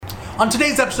On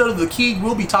today's episode of the KEEG,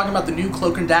 we'll be talking about the new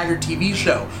Cloak and Dagger TV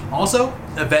show, also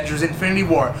Avengers Infinity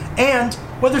War, and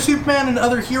whether Superman and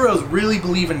other heroes really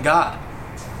believe in God.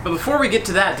 But before we get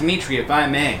to that, Dimitri, if I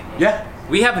may. Yeah.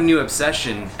 We have a new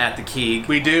obsession at the KEEG.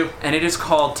 We do. And it is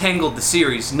called Tangled the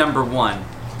Series #1.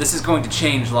 This is going to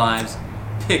change lives.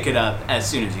 Pick it up as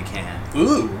soon as you can.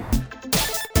 Ooh.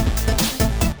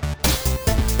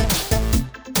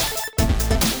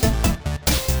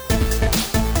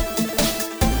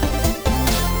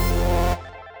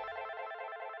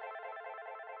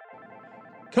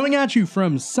 Coming at you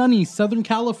from sunny Southern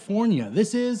California,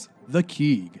 this is the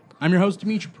KEEG. I'm your host,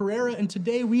 Dimitri Pereira, and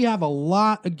today we have a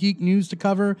lot of geek news to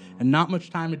cover and not much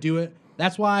time to do it.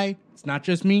 That's why it's not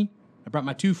just me. I brought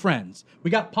my two friends.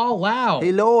 We got Paul Lau.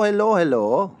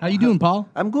 Hello. How you doing, Paul?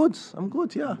 I'm good,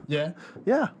 yeah. Yeah?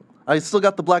 Yeah. I still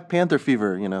got the Black Panther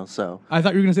fever, so. I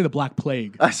thought you were going to say the Black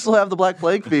Plague. I still have the Black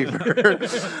Plague fever.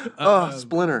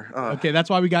 Splinter. Okay, that's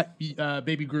why we got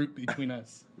Baby Groot between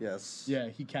us. Yes. Yeah,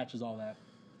 he catches all that.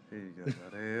 Here you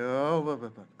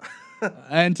go.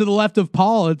 And to the left of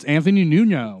Paul, it's Anthony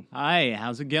Nuno. Hi,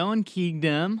 how's it going,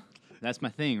 Keegdom? That's my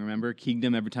thing, remember?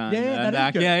 Keegdom every time. Yeah,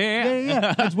 back.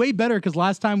 Yeah. It's way better because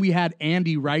last time we had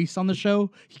Andy Rice on the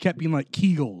show, he kept being like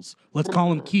Kegels. Let's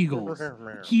call him Kegels.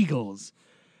 Kegels.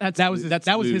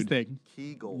 That was his thing.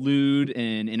 Kegel. Lewd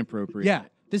and inappropriate. Yeah.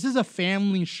 This is a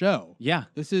family show. Yeah.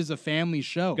 This is a family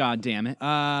show. God damn it.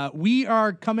 We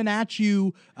are coming at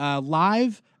you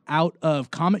live out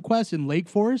of Comic Quest in Lake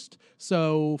Forest.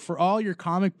 So for all your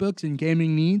comic books and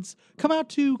gaming needs, come out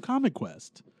to Comic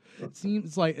Quest.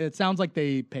 It sounds like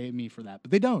they pay me for that,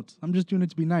 but they don't. I'm just doing it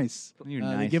to be nice. You're They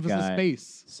nice give us guy. the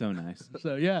space. So nice.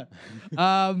 So yeah.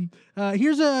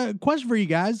 Here's a question for you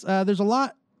guys. There's a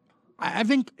lot. I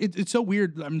think it's so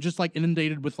weird. I'm just like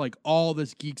inundated with like all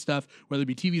this geek stuff, whether it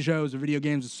be TV shows or video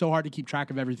games. It's so hard to keep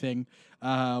track of everything.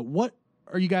 What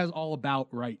are you guys all about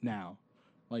right now?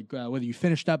 Like whether you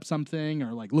finished up something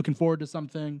or like looking forward to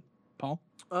something. Paul?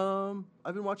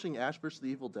 I've been watching Ash vs. the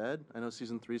Evil Dead. I know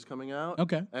season 3 is coming out.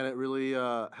 Okay. And it really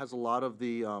has a lot of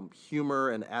the humor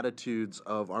and attitudes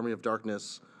of Army of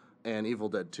Darkness and Evil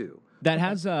Dead 2. That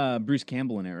has Bruce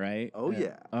Campbell in it, right? Oh,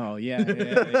 yeah. Oh, yeah.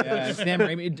 Sam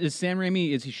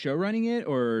Raimi, is he show running it,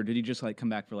 or did he just like come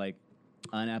back for like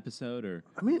an episode? Or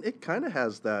I mean, it kind of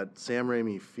has that Sam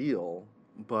Raimi feel,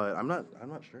 but I'm not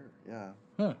sure. Yeah.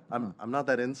 Huh. I'm not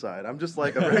that inside. I'm just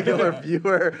like a regular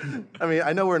viewer. I mean,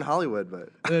 I know we're in Hollywood, but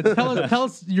Tell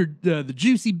us your the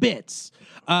juicy bits.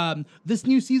 This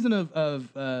new season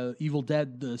of Evil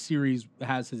Dead, the series,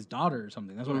 has his daughter or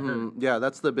something. That's what I heard. yeah,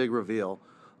 that's the big reveal.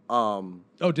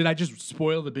 Did I just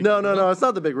spoil the big? No, it's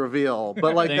not the big reveal,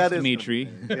 but like thanks, that is Dimitri.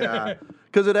 yeah,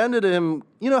 because it ended him.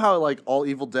 You know how like all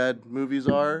Evil Dead movies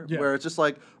are, Yeah. where it's just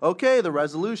like, okay, the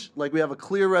resolution, like we have a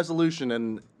clear resolution,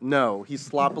 and no, he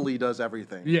sloppily does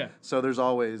everything. Yeah. So there's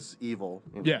always evil.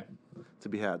 Yeah. To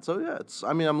be had. So yeah,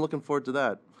 I'm looking forward to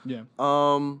that. Yeah.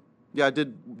 Yeah, I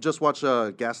did just watch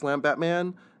Gaslamp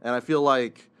Batman, and I feel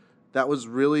like that was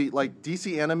really like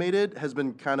DC animated has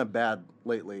been kind of bad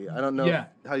lately. I don't know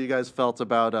how you guys felt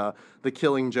about the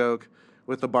Killing Joke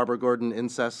with the Barbara Gordon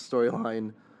incest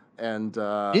storyline and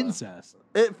Incest.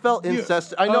 It felt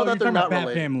incest. I know that they're not Bat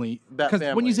related. Family. Bat Because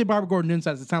Family. when you say Barbara Gordon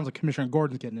incest, it sounds like Commissioner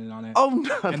Gordon's getting in on it. Oh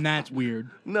no, And that's weird.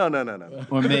 no.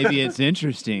 Or maybe it's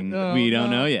interesting. We don't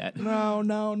know yet. No.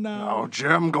 Oh,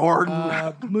 Jim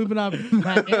Gordon. Moving on.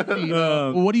 Anthony,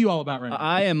 what are you all about right now?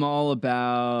 I am all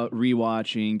about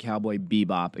rewatching Cowboy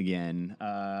Bebop again.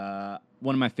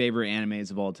 One of my favorite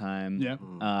animes of all time.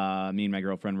 Yeah. Me and my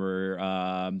girlfriend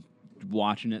were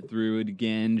watching it through it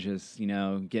again, just,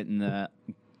 getting the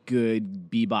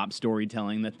good Bebop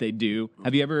storytelling that they do.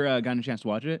 Have you ever gotten a chance to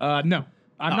watch it? No.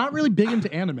 I'm not really big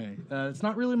into anime. It's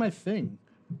not really my thing.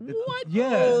 What? Yeah.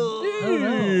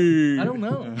 I don't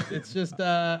know. It's just,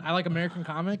 I like American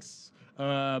comics.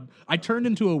 I turned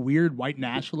into a weird white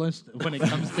nationalist when it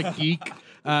comes to geek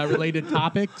related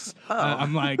topics.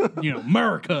 I'm like,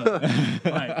 America,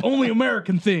 like only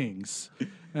American things.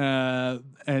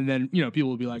 And then, people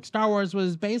will be like, Star Wars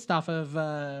was based off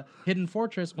of Hidden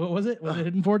Fortress. What was it? Was it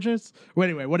Hidden Fortress? Well,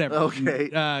 anyway, whatever.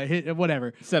 Okay.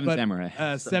 Whatever. Seven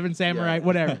Samurai. Seven Samurai,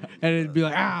 whatever. And it'd be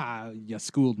like, you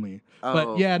schooled me.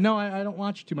 But yeah, no, I don't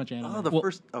watch too much anime.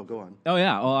 Go on. Oh,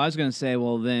 yeah. Well, I was going to say,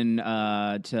 then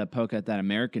to poke at that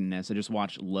Americanness, I just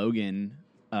watched Logan,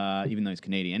 even though he's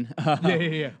Canadian.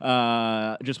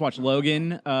 Yeah. Just watched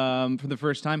Logan for the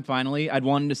first time, finally. I'd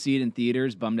wanted to see it in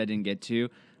theaters, bummed I didn't get to.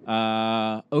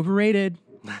 Overrated.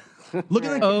 Look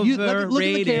at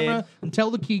the camera and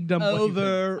tell the Keegdom what you think.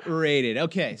 Overrated.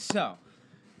 Okay, so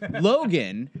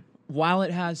Logan, while it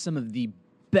has some of the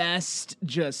best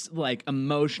just like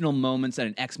emotional moments that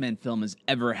an X-Men film has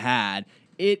ever had.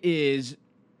 It is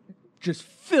just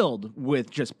filled with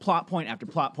just plot point after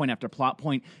plot point after plot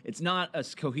point. It's not a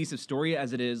cohesive story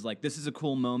as it is like, this is a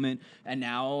cool moment, and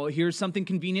now here's something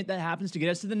convenient that happens to get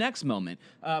us to the next moment.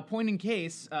 Point in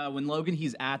case, when Logan,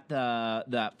 he's at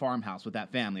that farmhouse with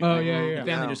that family. Oh, right? yeah. The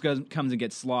family just comes and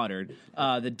gets slaughtered.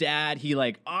 The dad, he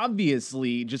like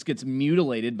obviously just gets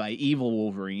mutilated by evil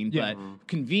Wolverine, but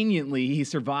conveniently he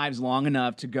survives long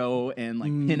enough to go and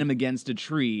like pin him against a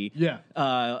tree,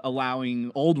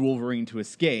 allowing old Wolverine to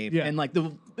escape. And like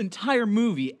the entire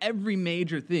movie, every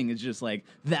major thing is just like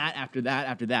that after that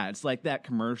after that. It's like that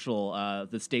commercial,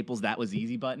 the Staples That Was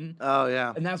Easy button. Oh,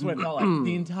 yeah. And that's what it felt like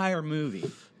the entire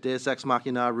movie. Deus Ex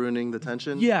Machina ruining the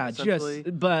tension. Yeah,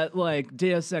 but like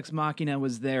Deus Ex Machina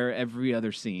was there every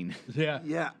other scene.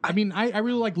 Yeah. I mean, I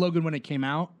really like Logan when it came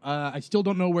out. I still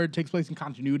don't know where it takes place in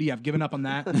continuity. I've given up on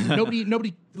that.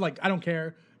 Nobody, like, I don't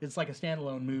care. It's like a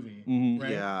standalone movie,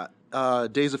 right? Yeah.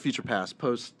 Days of Future Past,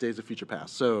 post Days of Future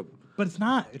Past. So, but it's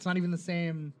not. It's not even the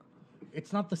same.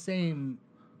 It's not the same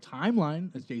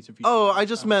timeline as Days of Future. Oh, I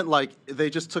just meant like they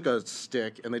just took a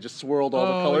stick and they just swirled all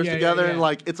the colors together and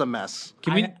like it's a mess.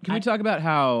 Can we talk about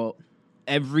how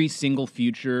every single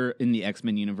future in the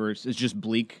X-Men universe is just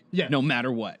bleak? Yeah. No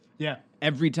matter what. Yeah.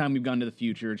 Every time we've gone to the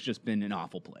future, it's just been an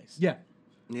awful place. Yeah.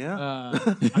 Yeah.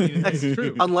 I mean, it's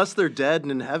true. Unless they're dead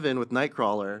and in heaven with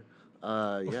Nightcrawler.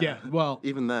 Yeah. Well,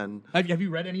 even then. Have you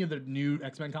read any of the new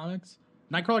X-Men comics?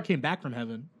 Nightcrawler came back from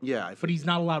heaven. Yeah. But he's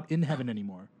not allowed in heaven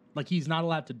anymore. Like, he's not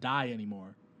allowed to die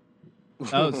anymore.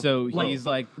 Oh, so he's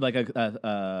like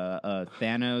a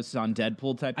Thanos on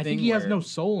Deadpool type thing? I think he has no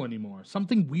soul anymore.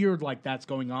 Something weird like that's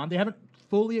going on. They haven't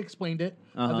fully explained it,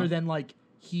 other than like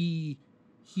he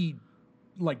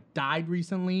like died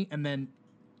recently, and then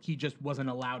he just wasn't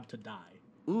allowed to die.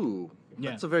 Ooh.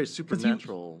 Yeah. That's a very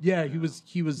supernatural.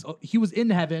 He was in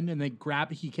heaven, and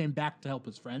he came back to help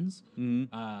his friends.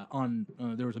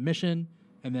 There was a mission,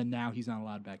 and then now he's not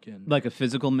allowed back in. Like a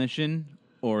physical mission,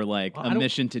 or like a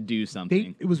mission to do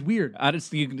something. It was weird.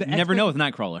 You never know with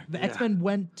Nightcrawler. The X-Men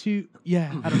went to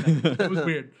I don't know. It was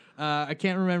weird. I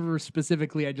can't remember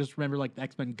specifically. I just remember like the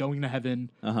X-Men going to heaven,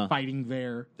 fighting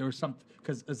there. There was some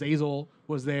because Azazel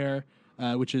was there.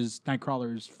 Which is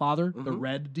Nightcrawler's father, the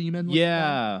red demon.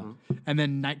 Yeah. And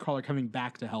then Nightcrawler coming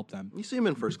back to help them. You see him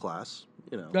in First Class,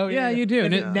 you know. Oh, yeah, you do.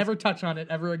 And And never touch on it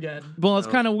ever again. Well, it's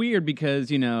kind of weird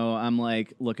because, I'm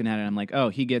like looking at it, I'm like, oh,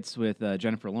 he gets with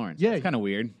Jennifer Lawrence. Yeah. It's kind of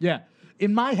weird. Yeah.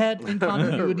 In my head, in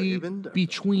continuity Raven?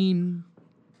 between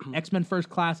X-Men First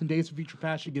Class and Days of Future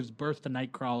Past, she gives birth to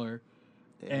Nightcrawler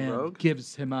and Rogue?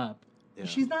 gives him up. Yeah.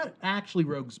 She's not actually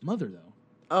Rogue's mother, though.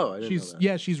 Oh, I didn't know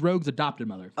that. She's Rogue's adopted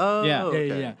mother. Oh, Yeah.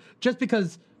 okay. Yeah. Just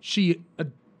because she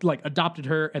adopted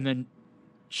her and then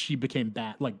she became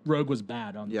bad. Like Rogue was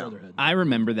bad on Brotherhood. I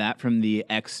remember that from the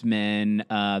X-Men,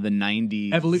 the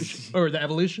 90s. The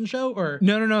Evolution show, or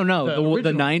No.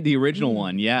 The original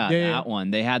one. Yeah, That yeah.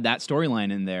 one. They had that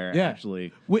storyline in there, Yeah.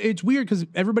 actually. It's weird because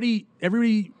everybody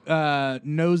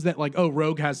knows that like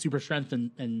Rogue has super strength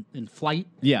in flight.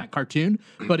 Yeah. That cartoon,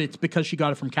 but it's because she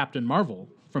got it from Captain Marvel,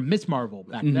 from Miss Marvel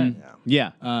back then.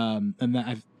 Yeah. And then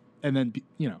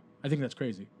I think that's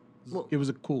crazy. Well- It was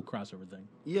a cool crossover thing.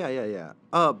 Yeah.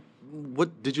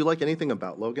 What did you like anything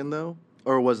about Logan though?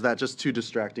 Or was that just too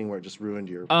distracting where it just ruined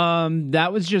your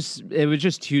It was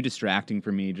just too distracting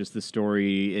for me. Just the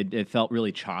story, it felt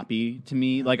really choppy to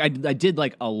me. Like I did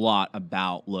like a lot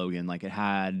about Logan. Like it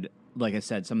had, like I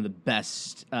said, some of the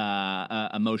best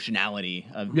emotionality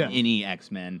of any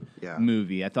X-Men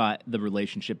movie. I thought the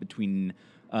relationship between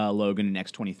Logan and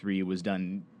X-23 was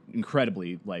done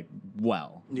incredibly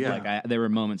well. Yeah. Like there were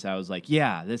moments I was like,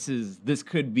 yeah, this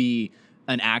could be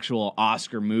an actual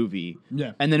Oscar movie.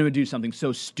 Yeah. And then it would do something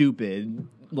so stupid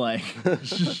like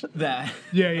that.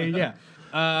 Yeah.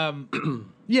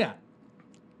 Yeah.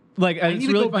 Like I it's need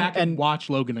to really go fun. back and watch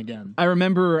Logan again. I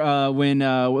remember when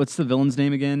what's the villain's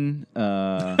name again? He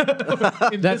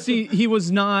was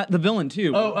not the villain too.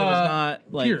 It was not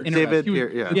like Pierce. David He was-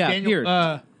 Pierce, Yeah, Daniel,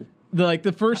 Pierce.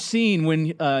 The first scene when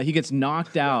he gets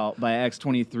knocked out by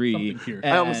X-23. Something Pierce.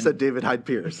 I almost said David Hyde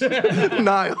Pierce.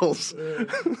 Niles.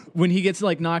 When he gets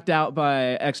like knocked out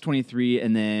by X-23,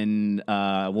 and then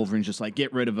Wolverine's just like,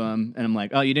 get rid of him, and I'm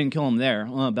like, oh, you didn't kill him there.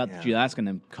 Well, that's going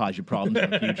to cause you problems in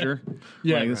the future.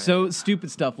 So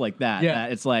stupid stuff like that. Yeah.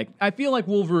 That it's like I feel like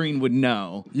Wolverine would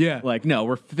know. Yeah. Like, no,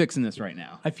 we're fixing this right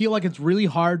now. I feel like it's really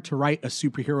hard to write a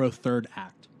superhero third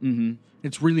act. Mm-hmm.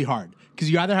 It's really hard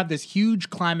because you either have this huge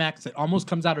climax that almost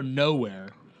comes out of nowhere,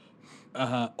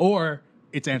 or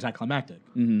it's anticlimactic.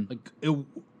 Mm-hmm. Like, do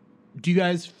you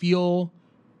guys feel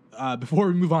before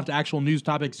we move on to actual news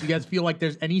topics, do you guys feel like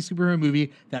there's any superhero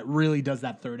movie that really does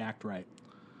that third act right?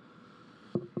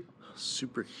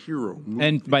 Superhero movie.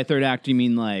 And by third act, you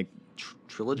mean like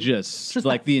trilogy? just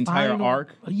like the entire final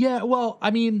arc? Yeah, well,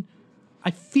 I mean,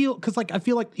 I feel like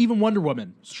even Wonder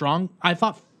Woman, strong. I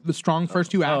thought the strong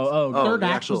first two acts. Third the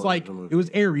act actual was like movie. it was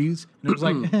Ares, and it was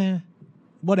like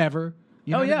whatever.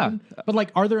 You know Oh, what I yeah. mean? But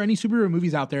like, are there any superhero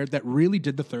movies out there that really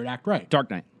did the third act right? Dark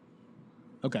Knight.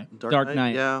 Okay, Dark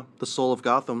Knight. Yeah, the soul of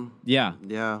Gotham. Yeah.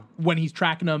 Yeah. when he's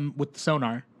tracking them with the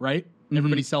sonar, right?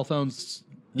 Everybody's cell phones,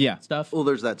 Yeah. stuff. Well,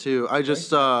 there's that too. I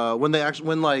just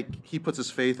when like he puts his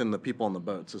faith in the people on the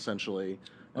boats, essentially,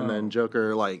 and then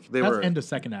Joker like they That's were. end of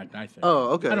second act, I think.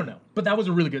 Oh, okay. I don't know, but that was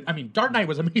a really good. I mean, Dark Knight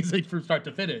was amazing from start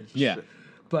to finish. Yeah.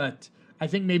 But I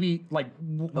think maybe like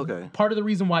Okay. part of the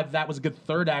reason why that was a good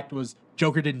third act was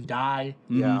Joker didn't die.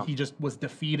 Yeah. He just was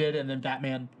defeated, and then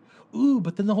Batman. Ooh,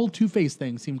 but then the whole Two-Face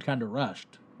thing seemed kind of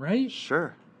rushed, right?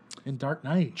 Sure. In Dark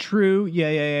Knight. True.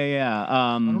 Yeah.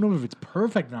 I don't know if it's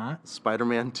perfect or not.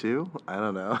 Spider-Man 2? I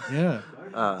don't know. Yeah.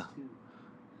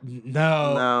 No.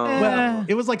 No. Well,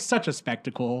 it was like such a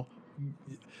spectacle.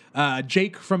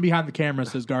 Jake from behind the camera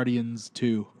says Guardians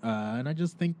 2. And I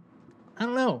just think, I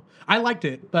don't know. I liked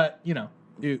it, but, you know,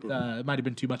 it might have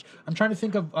been too much. I'm trying to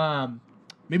think of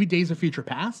maybe Days of Future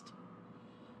Past.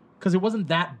 Because it wasn't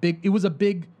that big. It was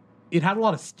it had a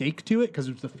lot of stake to it because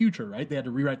it was the future, right? They had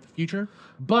to rewrite the future.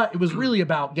 But it was really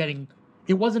about it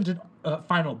wasn't a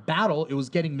final battle. It was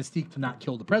getting Mystique to not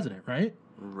kill the president, right?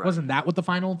 Wasn't that what the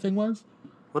final thing was?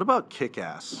 What about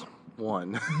Kick-Ass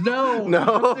 1? No.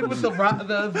 No. It was that I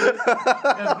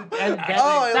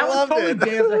was loved totally it.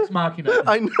 Deus Ex Machina.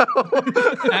 I know.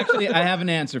 Actually, I have an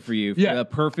answer for you. Yeah. A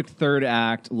perfect third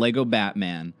act, Lego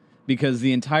Batman. Because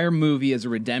the entire movie is a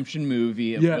redemption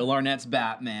movie of Yeah. Will Arnett's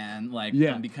Batman,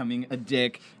 becoming a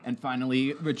dick and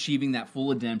finally achieving that full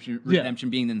redemption,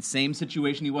 being in the same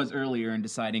situation he was earlier and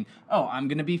deciding, oh, I'm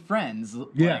going to be friends.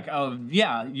 Yeah. Like, oh,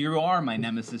 yeah, you are my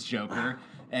nemesis, Joker.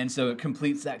 And so it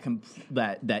completes that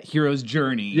hero's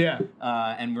journey. Yeah.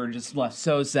 And we're just left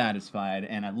so satisfied.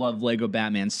 And I love Lego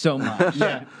Batman so much.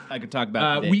 Yeah. I could talk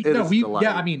about it.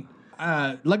 delight.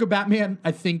 Lego Batman,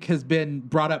 I think, has been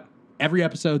brought up every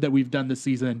episode that we've done this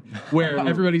season, where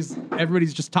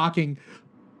everybody's just talking.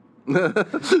 I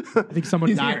think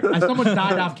someone died. Someone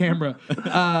died off camera.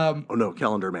 Oh no,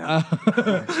 Calendar Man.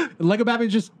 Lego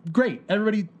Batman's just great.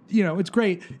 Everybody, it's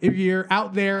great. If you're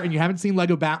out there and you haven't seen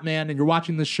Lego Batman and you're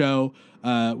watching this show,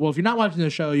 if you're not watching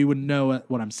the show, you wouldn't know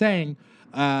what I'm saying.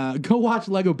 Go watch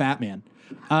Lego Batman.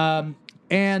 And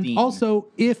also,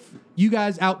 if you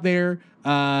guys out there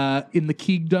in the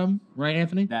KEEGdom, right,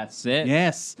 Anthony? That's it.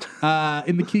 Yes.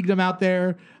 In the KEEGdom out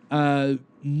there,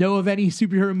 know of any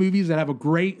superhero movies that have a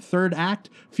great third act,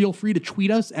 feel free to tweet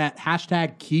us at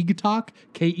 #KeegTalk,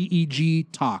 KEEG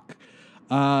Talk.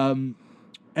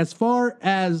 As far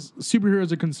as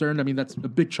superheroes are concerned, I mean, that's a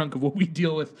big chunk of what we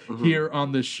deal with here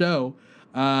on this show.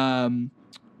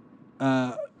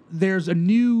 There's a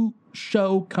new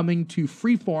show coming to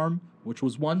Freeform, which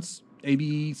was once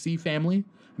ABC Family.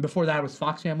 Before that, it was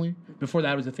Fox Family. Before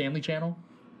that, it was a Family Channel.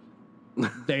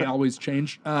 They always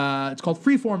change. It's called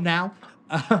Freeform now.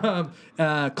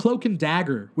 Cloak and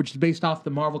Dagger, which is based off the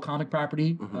Marvel comic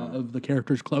property of the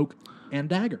characters Cloak and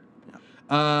Dagger.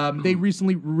 They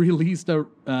recently released a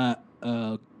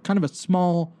kind of a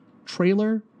small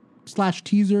trailer /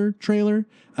 teaser trailer.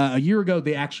 A year ago,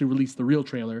 they actually released the real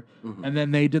trailer, and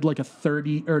then they did like a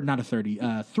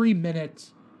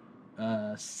 3-minute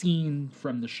scene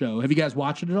from the show. Have you guys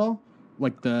watched it at all?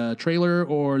 Like the trailer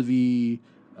or the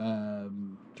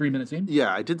 3-minute scene?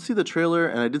 Yeah, I did see the trailer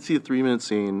and I did see a 3-minute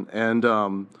scene, and I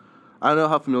don't know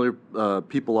how familiar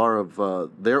people are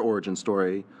of their origin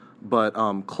story, but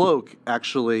Cloak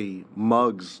actually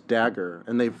mugs Dagger,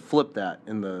 and they flip that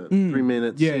in the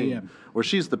 3-minute scene where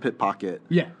she's the pickpocket.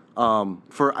 Yeah.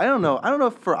 For I don't know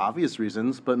if for obvious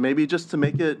reasons, but maybe just to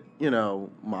make it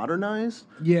modernized.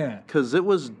 Yeah. Because it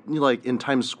was like in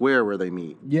Times Square where they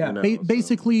meet. Yeah.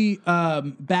 Basically,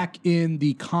 back in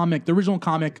the original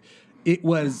comic, it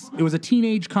was a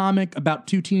teenage comic about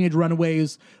 2 teenage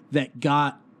runaways that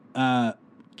got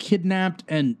kidnapped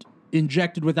and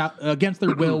injected against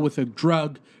their will with a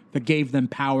drug that gave them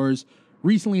powers.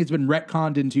 Recently, it's been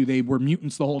retconned into they were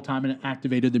mutants the whole time and it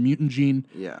activated the mutant gene.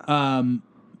 Yeah.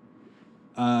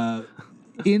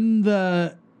 In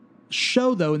the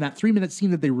show, though, in that 3-minute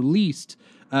scene that they released,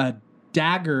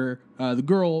 Dagger, the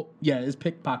girl, is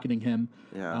pickpocketing him.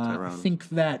 Yeah, I Tyrone. think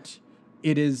that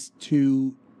it is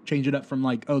to change it up from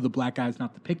like, the black guy's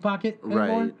not the pickpocket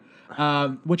anymore.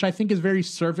 Right. Which I think is very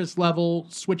surface level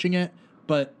switching it.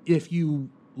 But if you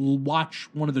watch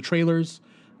one of the trailers,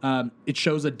 it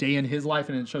shows a day in his life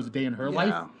and it shows a day in her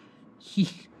life.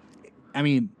 I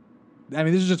mean,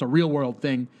 this is just a real world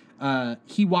thing.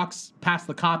 He walks past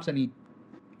the cops and he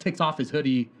takes off his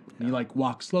hoodie and he like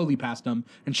walks slowly past them.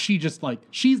 And she just like,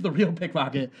 she's the real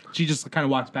pickpocket. She just kind of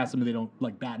walks past them and they don't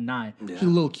like bat an eye. Yeah. She's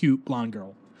a little cute blonde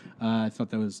girl. I thought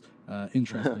that was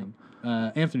interesting.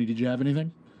 Anthony, did you have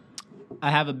anything? I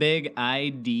have a big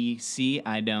IDC.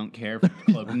 I don't care for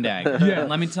Cloak and Dagger. Yeah.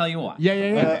 Let me tell you why.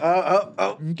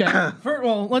 Okay.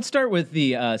 Well, let's start with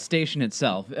the station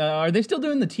itself. Are they still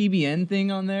doing the TBN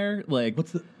thing on there? Like,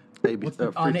 what's the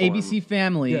on ABC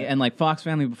Family and like Fox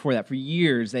Family before that? For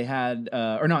years they had,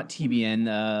 or not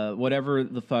TBN, whatever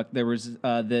the fuck. There was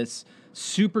this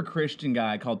super Christian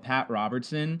guy called Pat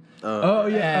Robertson.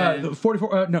 The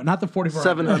 44. No, not the 44.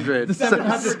 700. The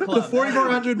 700 Club. The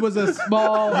 4400 was a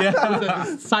small was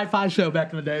a sci-fi show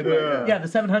back in the day. But the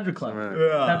 700 Club. Right.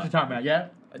 That's what you're talking about.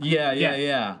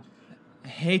 Yeah. I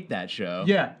hate that show.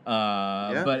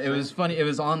 But it was funny. It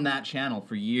was on that channel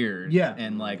for years. Yeah.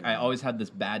 And like I always had this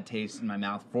bad taste in my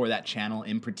mouth for that channel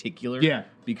in particular. Yeah.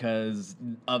 Because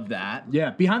of that.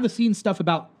 Yeah. Behind the scenes stuff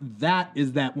about that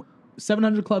is that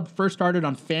 700 Club first started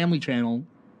on Family Channel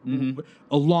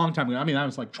a long time ago. I mean, that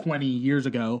was like 20 years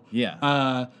ago.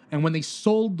 Yeah. And when they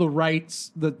sold the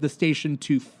rights, the station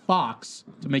to Fox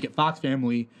to make it Fox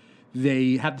Family,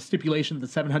 they had the stipulation that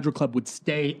the 700 Club would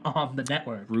stay on the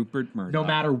network. Rupert Murdoch. No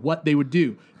matter what they would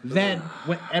do. Then,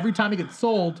 every time it gets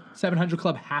sold, 700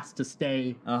 Club has to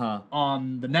stay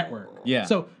on the network. Yeah.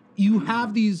 So you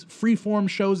have these freeform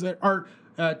shows that are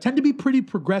tend to be pretty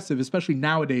progressive, especially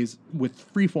nowadays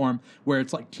with freeform, where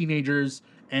it's like teenagers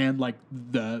and like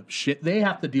the shit they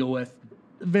have to deal with.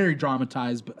 Very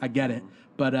dramatized, but I get it.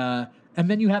 But and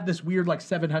then you have this weird like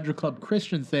 700 Club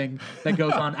Christian thing that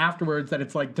goes on afterwards that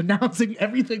it's like denouncing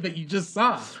everything that you just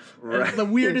saw. Right. It's the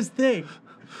weirdest thing.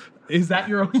 Is that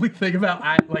your only thing about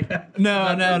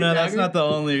No, that's not the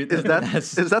only. Is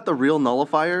that the real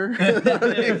nullifier?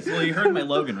 Well, you heard my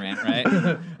Logan rant, right?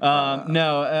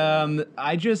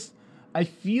 I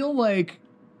feel like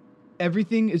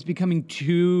everything is becoming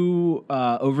too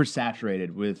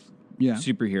oversaturated with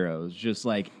superheroes, just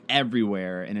like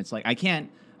everywhere, and it's like I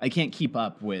can't keep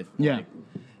up with like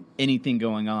anything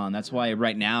going on. That's why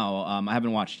right now I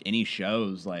haven't watched any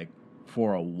shows like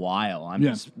for a while. I'm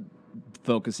just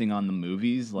focusing on the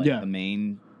movies, like the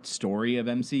main story of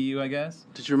MCU, I guess.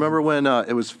 Did you remember when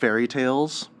it was fairy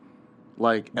tales?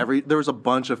 Like there was a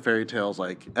bunch of fairy tales,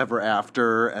 like Ever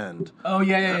After and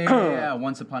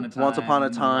Once Upon a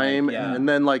Time, and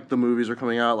then like the movies are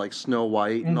coming out, like Snow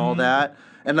White and all that,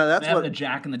 and that's what the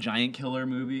Jack and the Giant Killer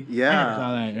movie. I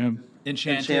saw that,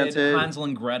 Enchanted, Hansel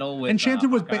and Gretel. With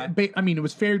Enchanted was, it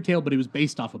was fairy tale, but it was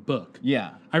based off a book.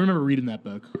 Yeah, I remember reading that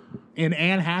book. And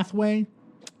Anne Hathaway.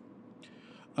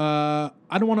 I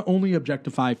don't want to only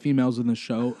objectify females in this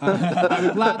show. I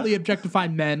would gladly objectify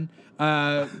men.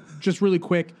 Just really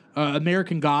quick,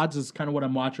 American Gods is kind of what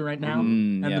I'm watching right now.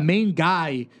 The main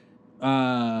guy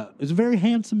is a very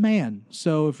handsome man.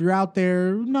 So if you're out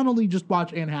there, not only just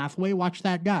watch Anne Hathaway, watch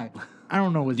that guy. I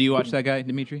don't know. Do you watch that guy,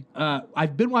 Dimitri?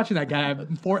 I've been watching that guy.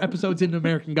 I'm 4 episodes into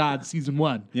American Gods season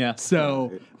 1. Yeah.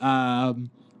 So I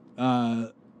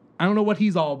don't know what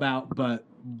he's all about, but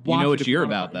you know what you're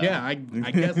about, though. Yeah, I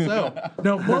guess so.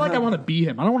 No, more like I want to be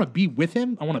him. I don't want to be with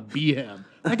him. I want to be him.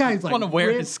 That guy's like, want to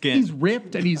wear his skin. He's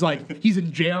ripped and he's like, he's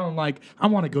in jail and like, I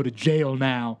want to go to jail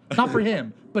now. Not for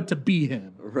him, but to be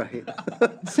him. Right.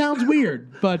 Sounds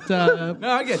weird, but no,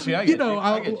 I get you.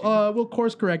 We'll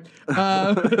course correct.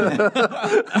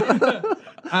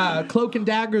 Cloak and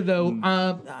Dagger, though.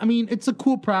 I mean, it's a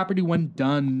cool property when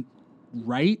done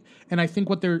right, and I think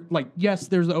what they're like, yes,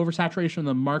 there's the oversaturation of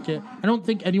the market. I don't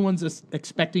think anyone's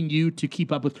expecting you to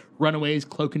keep up with Runaways,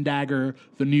 Cloak and Dagger,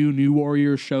 the new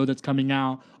Warriors show that's coming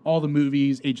out, all the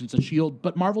movies, Agents of S.H.I.E.L.D.,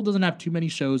 but Marvel doesn't have too many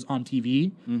shows on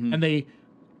TV, and they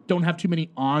don't have too many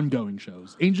ongoing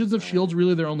shows. Agents of S.H.I.E.L.D.'s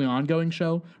really their only ongoing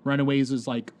show. Runaways is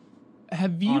like on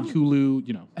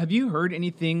Hulu, Have you heard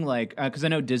anything like, because I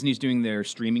know Disney's doing their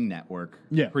streaming network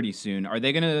pretty soon. Are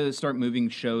they going to start moving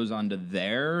shows onto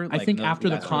there? I think after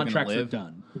the contracts are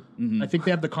done. I think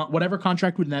they have whatever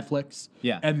contract with Netflix,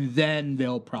 and then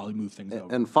they'll probably move things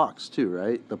over. And Fox, too,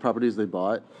 right? The properties they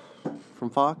bought from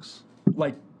Fox?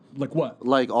 Like what?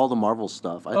 Like all the Marvel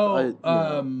stuff.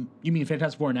 You mean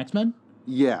Fantastic Four and X-Men?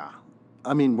 Yeah.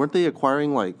 I mean, weren't they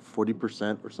acquiring like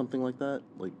 40% or something like that?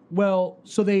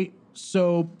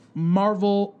 So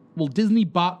Marvel, Disney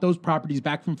bought those properties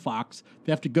back from Fox.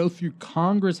 They have to go through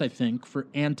Congress, I think, for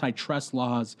antitrust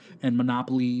laws and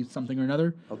monopoly something or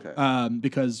another. Okay.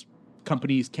 Because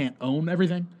companies can't own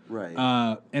everything.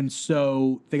 Right. And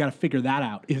so they got to figure that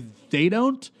out. If they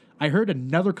don't, I heard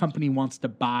another company wants to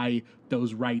buy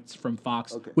those rights from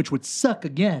Fox, which would suck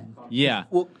again. Yeah.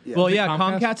 Well,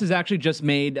 Comcast has actually just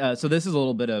made. So this is a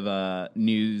little bit of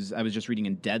news. I was just reading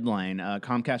in Deadline.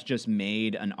 Comcast just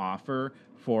made an offer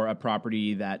for a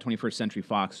property that 21st Century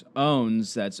Fox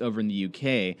owns that's over in the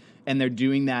UK, and they're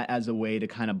doing that as a way to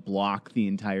kind of block the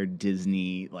entire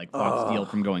Disney Fox deal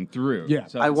from going through. Yeah.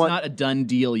 So it's not a done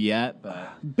deal yet,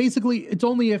 but basically it's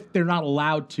only if they're not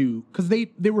allowed to, because they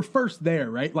were first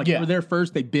there, right? They were there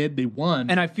first, they bid, they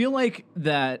won. And I feel like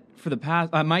that for the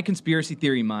past, my conspiracy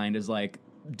theory mind is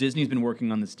Disney's been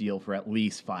working on this deal for at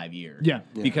least 5 years. Yeah.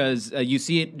 Because you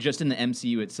see it just in the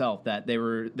MCU itself that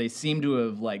they seem to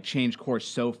have changed course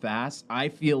so fast. I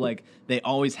feel like they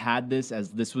always had this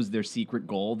was their secret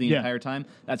goal the entire time.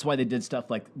 That's why they did stuff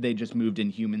like they just moved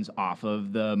Inhumans off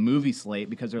of the movie slate,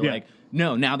 because they're like,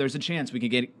 no, now there's a chance we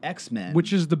could get X-Men.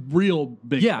 Which is the real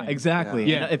big thing. Exactly.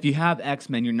 Yeah. And if you have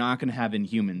X-Men, you're not going to have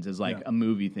Inhumans as a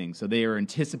movie thing. So they are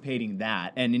anticipating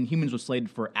that. And Inhumans was slated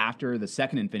for after the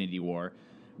second Infinity War,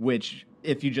 which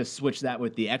if you just switch that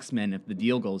with the X-Men, if the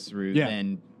deal goes through,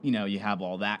 then you have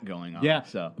all that going on. Yeah.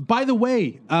 So by the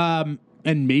way, and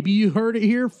maybe you heard it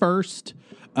here first,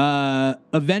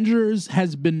 Avengers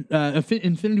has been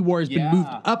Infinity War has been moved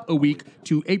up a week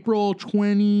to April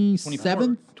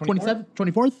 27th,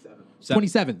 24th,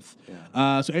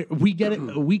 27th. So we get it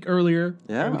a week earlier.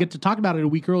 Yeah. We get to talk about it a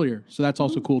week earlier. So that's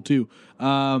also cool too.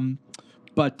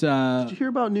 But did you hear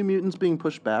about New Mutants being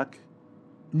pushed back?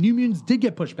 New Mutants did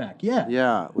get pushed back. Yeah.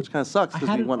 Yeah, which kind of sucks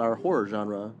because we want our horror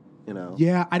genre,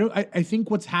 Yeah, I think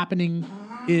what's happening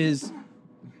is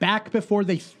back before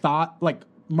they thought,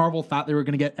 Marvel thought they were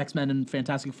going to get X-Men and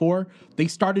Fantastic Four, they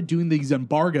started doing these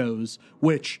embargoes,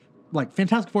 which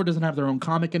Fantastic Four doesn't have their own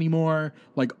comic anymore.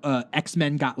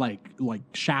 X-Men got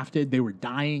shafted. They were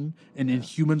dying, and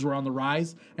Inhumans were on the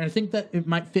rise. And I think that it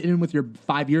might fit in with your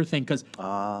 5-year thing, because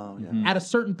at a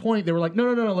certain point they were like,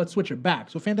 no, let's switch it back.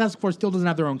 So Fantastic Four still doesn't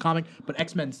have their own comic, but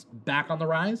X-Men's back on the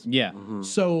rise. Yeah.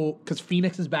 So because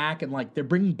Phoenix is back, and they're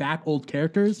bringing back old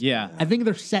characters. Yeah. I think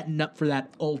they're setting up for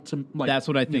that ultimate. That's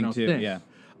what I think too. Thing. Yeah.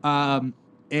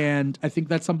 And I think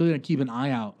that's something to keep an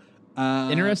eye out.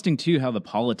 Interesting too how the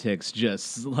politics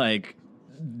just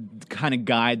kind of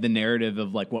guide the narrative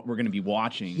of what we're going to be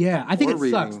watching. Yeah, I think Or it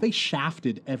sucks. reading. They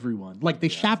shafted everyone. They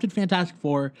shafted Fantastic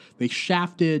Four. They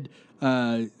shafted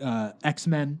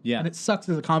X-Men. Yeah. And it sucks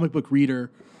as a comic book reader.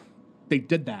 They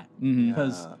did that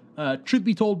because, truth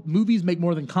be told, movies make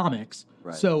more than comics.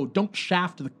 Right. So don't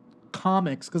shaft the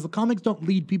comics, because the comics don't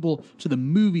lead people to the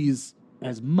movies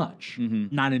as much.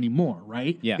 Not anymore,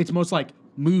 right? Yeah. It's most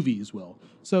movies will.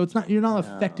 So it's not, you're not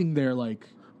affecting their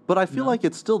But I feel like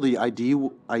it's still the idea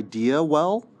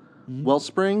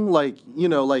wellspring.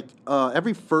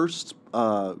 Every first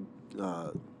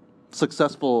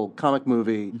successful comic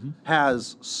movie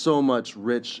has so much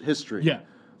rich history. Yeah.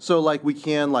 So we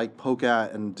can poke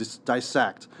at and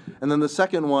dissect, and then the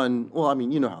second one. Well, I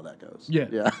mean, you know how that goes. Yeah.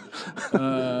 Yeah.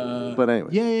 But anyway.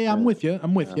 Yeah, I'm with you.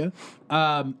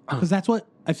 Because that's what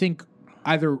I think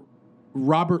either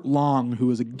Robert Long, who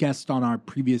was a guest on our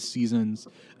previous seasons,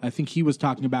 I think he was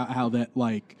talking about how that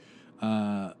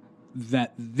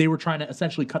that they were trying to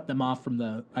essentially cut them off from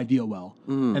the idea well,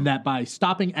 and that by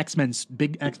stopping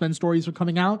big X-Men stories from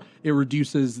coming out, it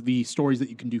reduces the stories that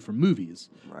you can do from movies.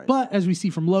 Right. But as we see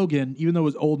from Logan, even though it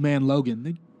was Old Man Logan,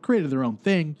 they created their own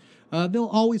thing. They'll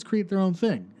always create their own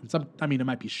thing. And it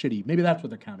might be shitty. Maybe that's what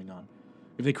they're counting on.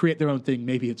 If they create their own thing,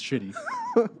 maybe it's shitty.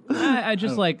 I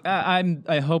just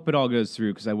I hope it all goes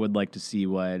through, because I would like to see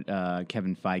what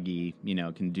Kevin Feige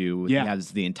can do. Yeah. He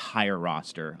has the entire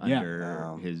roster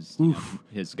under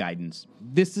his guidance.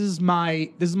 This is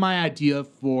my idea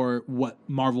for what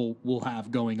Marvel will have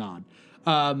going on.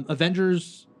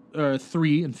 Avengers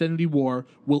 3 Infinity War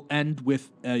will end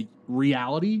with a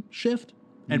reality shift,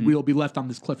 and we'll be left on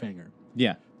this cliffhanger.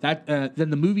 Yeah. That then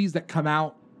the movies that come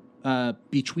out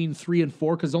between 3 and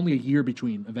 4, because only a year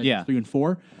between Avengers 3 and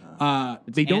 4.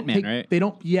 They don't Ant-Man, take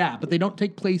right? but they don't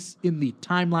take place in the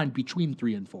timeline between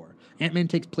 3 and 4. Ant-Man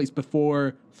takes place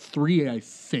before 3, I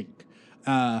think,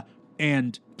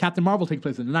 and Captain Marvel takes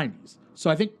place in the 90s.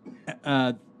 So I think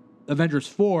Avengers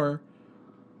 4.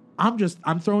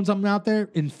 I'm throwing something out there.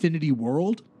 Infinity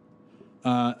World,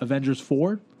 Avengers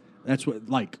 4. That's what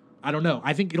I don't know.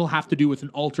 I think it'll have to do with an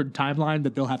altered timeline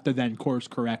that they'll have to then course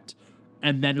correct,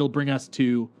 and then it'll bring us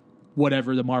to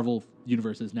whatever the Marvel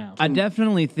universe is now. I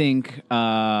definitely think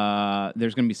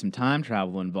there's going to be some time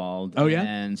travel involved. Oh, yeah?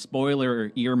 And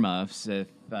spoiler earmuffs if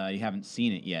you haven't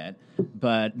seen it yet.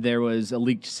 But there was a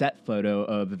leaked set photo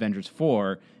of Avengers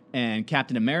 4, and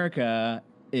Captain America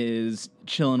is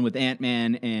chilling with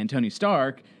Ant-Man and Tony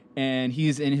Stark, and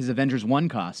he's in his Avengers 1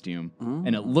 costume,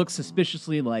 and it looks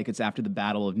suspiciously like it's after the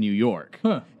Battle of New York.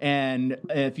 Huh. And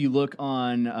if you look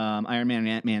on Iron Man and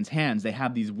Ant-Man's hands, they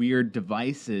have these weird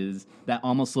devices that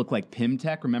almost look like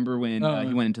Pym-Tech. Remember when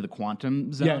he went into the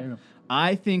quantum zone? Yeah.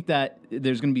 I think that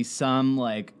there's going to be some,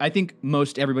 I think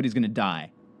most everybody's going to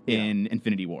die in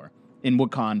Infinity War. In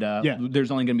Wakanda, there's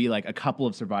only going to be a couple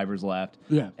of survivors left.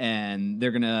 Yeah. And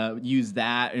they're going to use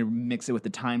that and mix it with the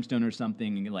time stone or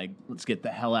something and let's get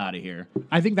the hell out of here.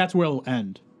 I think that's where it'll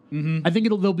end. Mm-hmm. I think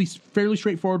they'll be fairly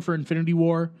straightforward for Infinity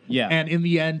War. Yeah. And in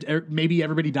the end, maybe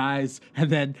everybody dies,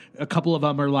 and then a couple of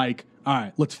them are like, all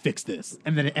right, let's fix this.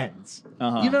 And then it ends.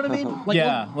 You know what I mean?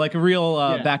 Like a real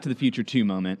Back to the Future 2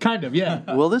 moment. Kind of,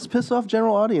 yeah. Will this piss off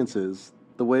general audiences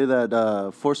the way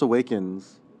that Force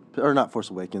Awakens, or not Force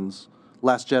Awakens,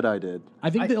 Last Jedi did?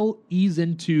 I think they'll ease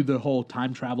into the whole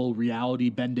time travel, reality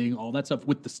bending, all that stuff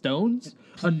with the stones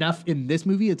enough in this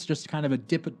movie. It's just kind of a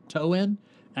dip a toe in,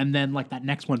 and then that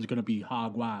next one's going to be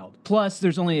hog wild. Plus,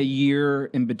 there's only a year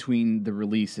in between the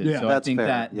releases, Yeah. so That's I think fair,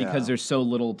 that yeah. because there's so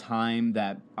little time,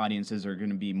 that audiences are going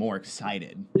to be more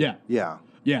excited. Yeah. Yeah.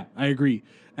 Yeah, I agree.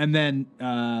 And then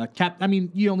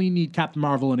you only need Captain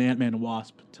Marvel and Ant-Man and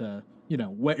Wasp to,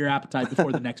 whet your appetite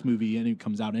before the next movie, and it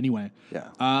comes out anyway.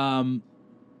 Yeah.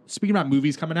 Speaking about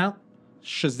movies coming out,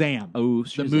 Shazam. Oh,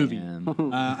 the movie.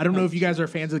 I don't know if you guys are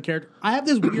fans of the character. I have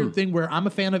this weird thing where I'm a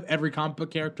fan of every comic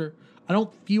book character. I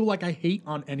don't feel like I hate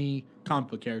on any comic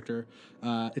book character.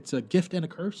 It's a gift and a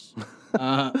curse.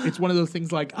 It's one of those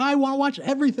things I want to watch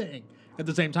everything. At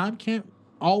the same time, can't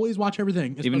always watch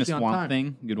everything. Even a especially on Swamp time.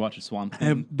 Thing? You'd watch a Swamp I Thing?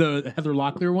 have the Heather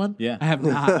Locklear one. Yeah. I have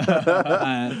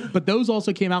not. But those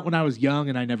also came out when I was young,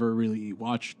 and I never really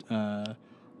watched.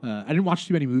 I didn't watch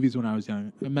too many movies when I was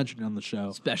young. I mentioned it on the show.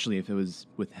 Especially if it was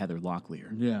with Heather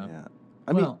Locklear. Yeah. Yeah.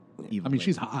 Evil I mean,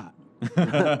 she's hot.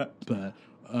 But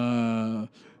I'm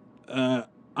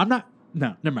not.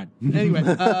 No, never mind. Anyway,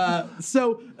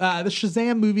 so the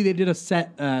Shazam movie, they did a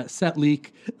set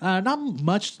leak. Not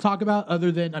much to talk about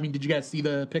other than, did you guys see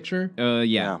the picture?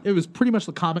 Yeah. It was pretty much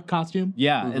the comic costume.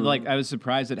 Yeah, I was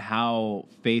surprised at how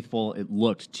faithful it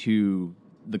looked to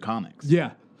the comics.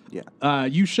 Yeah. Yeah.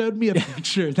 You showed me a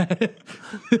picture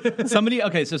that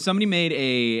somebody made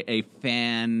a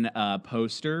fan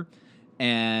poster,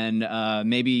 and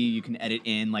maybe you can edit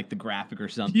in the graphic or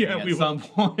something at some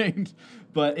point.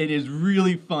 But it is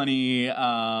really funny,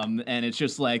 and it's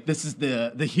just this is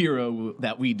the hero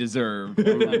that we deserve.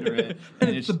 Under it. And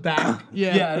it's the back.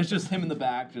 Yeah, it's just him in the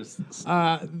back. Just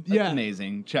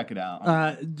amazing. Check it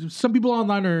out. Some people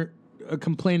online are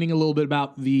complaining a little bit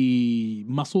about the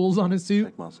muscles on his suit.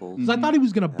 Like muscles. 'Cause I thought he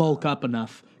was going to bulk up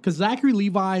enough. Because Zachary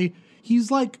Levi, he's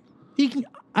he can.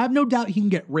 I have no doubt he can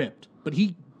get ripped, but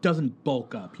he doesn't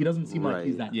bulk up. He doesn't seem like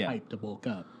he's that type to bulk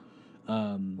up.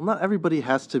 Well, not everybody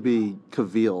has to be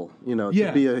Cavill,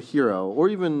 to be a hero, or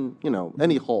even,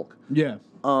 any Hulk. Yeah.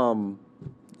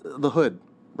 The hood,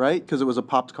 right? Because it was a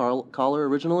popped collar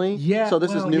originally. Yeah. So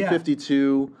this is New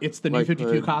 52. It's the New 52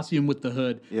 hood. costume with the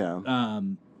hood. Yeah.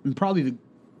 And probably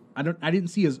I didn't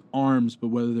see his arms, but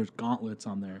whether there's gauntlets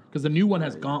on there, because the new one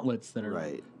has gauntlets that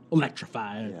are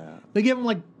electrified. Yeah. They give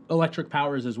him electric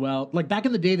powers as well. Back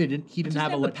in the day, he didn't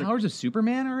have the electric powers of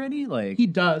Superman already. He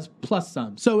does, plus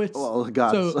some. So it's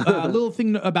gods. So a little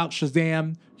thing about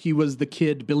Shazam. He was the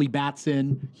kid Billy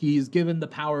Batson. He's given the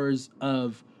powers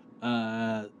of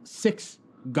 6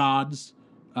 gods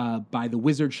by the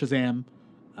wizard Shazam.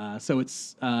 So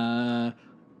it's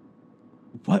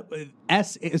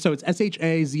So it's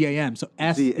Shazam. So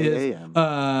S is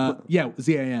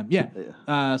Zam.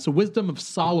 Yeah. So wisdom of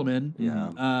Solomon.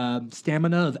 Yeah.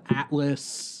 Stamina of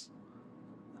Atlas.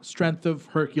 Strength of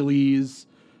Hercules.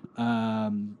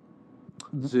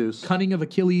 Zeus. Cunning of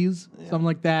Achilles. Something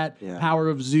like that. Yeah. Power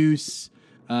of Zeus.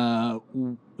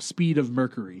 Speed of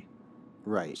Mercury.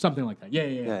 Right. Something like that.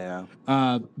 Yeah.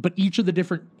 But each of the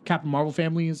different Captain Marvel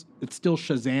families, it's still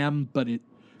Shazam, but it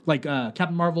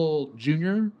Captain Marvel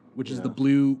Jr., which is the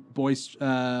blue boys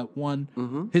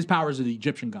one. His powers are the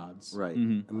Egyptian gods. Right.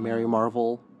 And Mary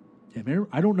Marvel. Yeah,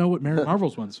 I don't know what Mary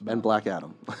Marvel's one's about. And Black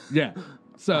Adam. Yeah.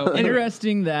 So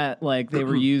interesting that they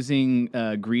were using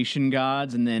Grecian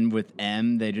gods, and then with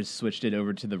M they just switched it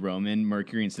over to the Roman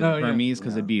Mercury instead of Hermes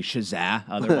because it'd be Shazam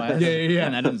otherwise. Yeah.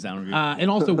 And that doesn't sound good.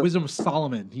 And also Wisdom of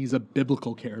Solomon. He's a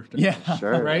biblical character. Yeah.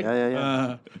 Sure. Right?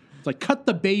 Yeah. It's cut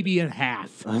the baby in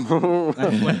half. That's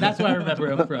what I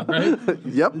remember him from, right?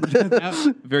 Yep.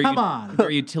 Come on.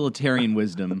 Very utilitarian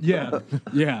wisdom. Yeah.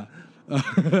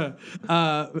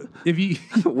 If you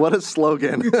What a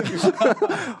slogan.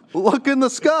 Look in the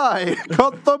sky.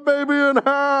 Cut the baby in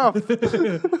half.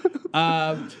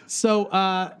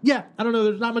 yeah, I don't know.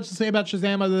 There's not much to say about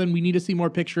Shazam other than we need to see more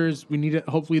pictures. We need to.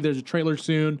 Hopefully, there's a trailer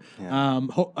soon. Yeah.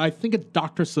 I think it's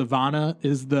Dr. Savannah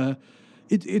is the.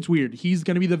 It's weird. He's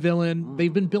going to be the villain.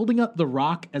 They've been building up The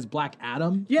Rock as Black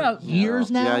Adam for years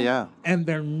now. Yeah. And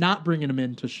they're not bringing him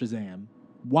into Shazam.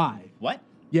 Why? What?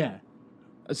 Yeah.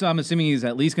 So I'm assuming he's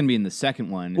at least going to be in the second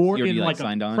one. Or He already, in like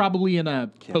signed on. probably in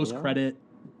a Cameo? post-credit.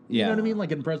 You know what I Yeah. mean?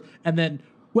 Like in press. And then,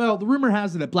 well, the rumor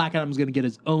has it that Black Adam's going to get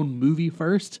his own movie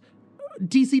first.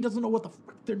 DC doesn't know what the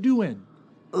fuck they're doing.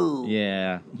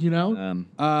 Yeah. You know? Um,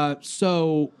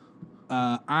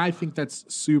 I think that's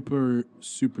super,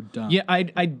 super dumb. Yeah,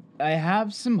 I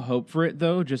have some hope for it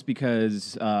though, just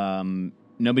because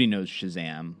nobody knows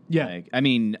Shazam. Yeah. Like, I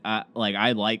mean, I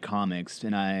like comics,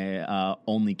 and I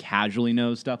only casually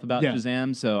know stuff about Yeah.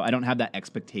 Shazam, so I don't have that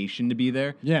expectation to be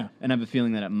there. Yeah. And I have a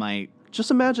feeling that it might.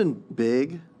 Just imagine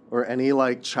Big or any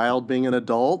like child being an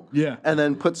adult. Yeah. And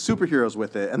then put superheroes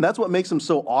with it. And that's what makes them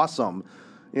so awesome.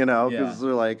 You know, because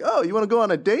they're like, oh, you want to go on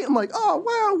a date? I'm like, oh,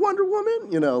 wow, Wonder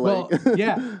Woman. You know, like. Well,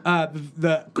 yeah.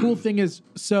 The cool thing is,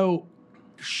 so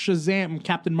Shazam,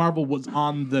 Captain Marvel was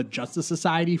on the Justice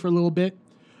Society for a little bit.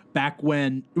 Back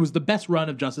when it was the best run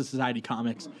of Justice Society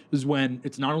comics, is when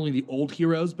it's not only the old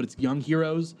heroes, but it's young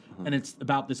heroes, and it's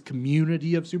about this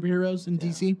community of superheroes in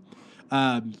DC.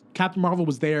 Captain Marvel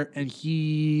was there, and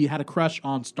he had a crush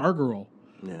on Stargirl.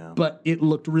 Yeah. But it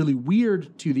looked really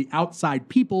weird to the outside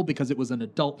people because it was an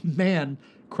adult man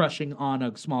crushing on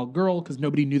a small girl because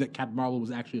nobody knew that Captain Marvel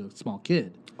was actually a small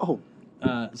kid. Oh,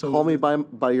 So call me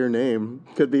by your name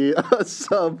could be a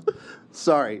sub.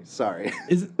 Sorry.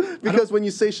 Is it, Because when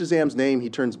you say Shazam's name, he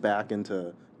turns back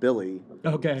into Billy.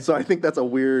 okay. So I think that's a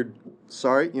weird.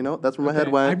 Sorry, that's where my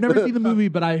head went. I've never seen the movie,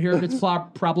 but I hear it's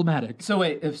problematic. So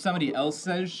wait, if somebody else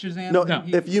says Shazam, No, No.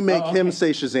 if you make him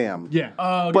say Shazam. Yeah.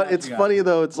 Oh, But gotcha, it's gotcha. funny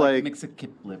though. It's like mix a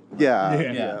kip lip. yeah,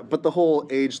 Yeah. yeah. But the whole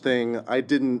age thing, I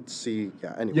didn't see.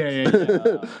 Yeah. Anyway.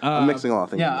 Yeah. I'm mixing a lot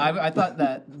of things. Yeah, I thought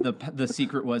that the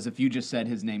secret was if you just said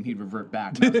his name, he'd revert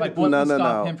back. And I was like, what No, would no,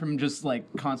 stop no. him from just like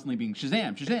constantly being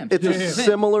Shazam? It's a Shazam.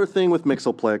 similar thing with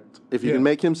Mixoplict. If you Yeah. can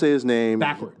make him say his name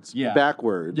Backwards. Yeah.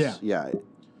 backwards. Yeah. Yeah.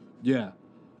 Yeah.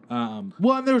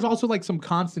 Well, and there was also like some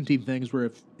Constantine things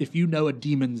where if you know a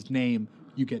demon's name,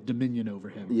 you get dominion over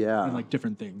him. Yeah. And like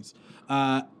different things.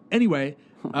 Anyway.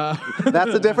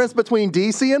 That's the difference between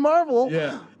DC and Marvel.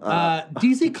 Yeah.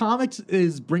 DC Comics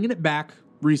is bringing it back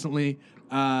recently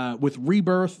with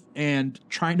Rebirth and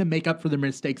trying to make up for the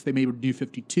mistakes they made with New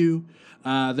 52.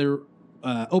 They're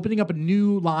opening up a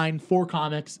new line for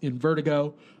comics in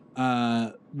Vertigo,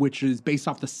 which is based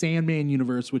off the Sandman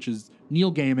universe, which is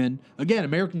Neil Gaiman. Again,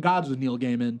 American Gods with Neil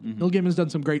Gaiman. Mm-hmm. Neil Gaiman's done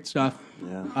some great stuff.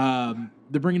 Yeah.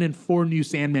 They're bringing in 4 new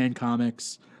Sandman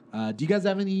comics. Do you guys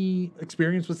have any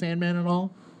experience with Sandman at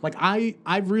all? Like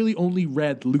I've really only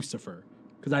read Lucifer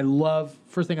because I love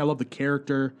the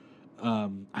character.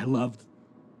 I love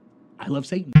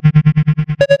Satan.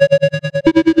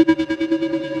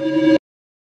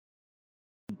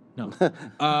 No,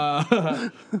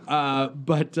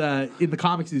 but in the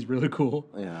comics he's really cool.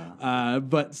 Yeah.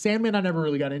 But Sandman I never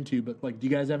really got into. But like, do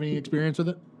you guys have any experience with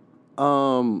it?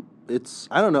 It's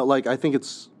I don't know. Like I think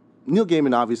it's Neil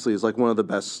Gaiman obviously is like one of the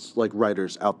best like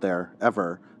writers out there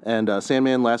ever, and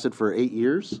Sandman lasted for 8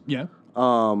 years. Yeah.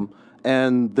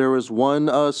 And there was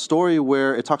one story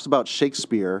where it talks about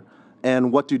Shakespeare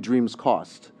and what do dreams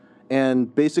cost.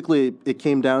 And basically, it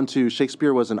came down to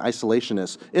Shakespeare was an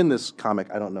isolationist in this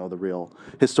comic. I don't know the real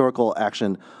historical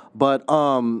action, but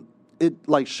it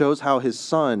like shows how his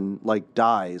son like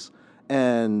dies,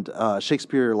 and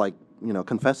Shakespeare like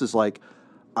confesses like,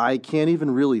 I can't even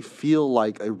really feel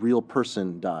like a real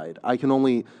person died. I can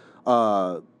only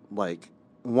like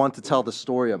want to tell the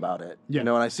story about it. Yeah. And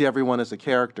I see everyone as a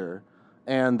character,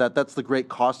 and that's the great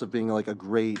cost of being like a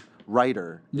great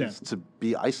writer is to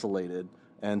be isolated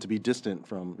and to be distant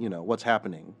from what's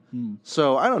happening.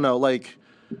 So I don't know, like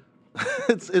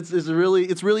it's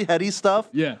really heady stuff.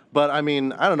 Yeah. But I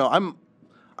mean, I don't know.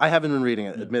 I haven't been reading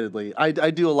it, admittedly. I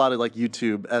do a lot of like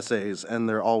YouTube essays, and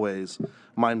they're always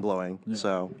mind blowing. Yeah.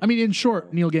 So I mean, in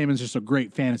short, Neil Gaiman's just a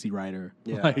great fantasy writer.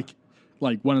 Yeah.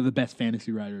 Like one of the best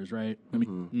fantasy writers, right? I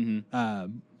mean,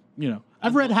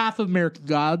 I've read half of American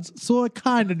Gods, so I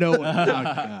kind of know what I'm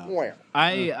talking about.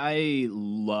 I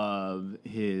love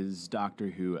his Doctor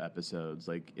Who episodes.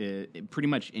 Like pretty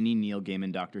much any Neil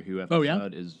Gaiman Doctor Who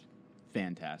episode is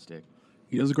fantastic.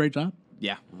 He does a great job.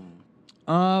 Yeah.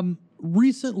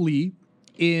 Recently,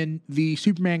 in the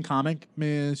Superman comic,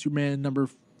 Superman number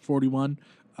 41,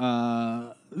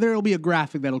 There'll be a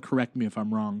graphic that'll correct me if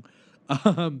I'm wrong.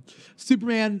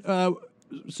 Superman.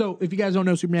 So if you guys don't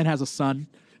know, Superman has a son.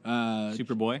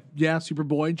 Superboy. Yeah,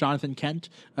 Superboy, Jonathan Kent.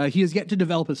 He has yet to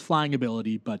develop his flying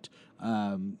ability, but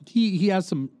he has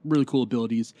some really cool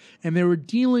abilities. And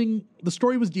the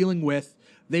story was dealing with,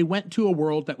 they went to a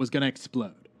world that was going to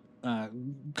explode,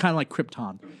 kind of like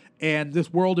Krypton. And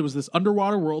this world, it was this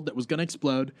underwater world that was going to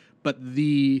explode, but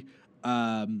the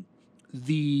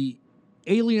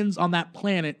aliens on that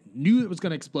planet knew it was going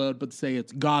to explode, but say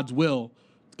it's God's will,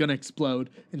 it's going to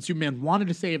explode. And Superman wanted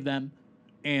to save them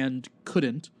and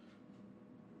couldn't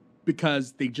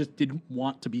because they just didn't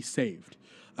want to be saved.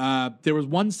 There was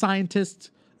one scientist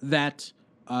that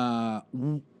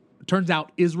turns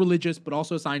out is religious, but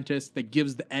also a scientist that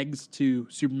gives the eggs to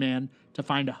Superman to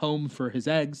find a home for his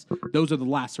eggs. Those are the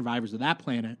last survivors of that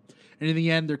planet. And in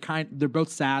the end, they're both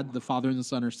sad. The father and the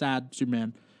son are sad,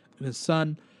 Superman and his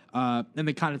son. And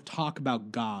they kind of talk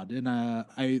about God. And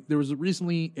there was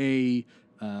recently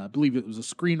I believe it was a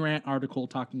Screen Rant article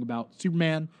talking about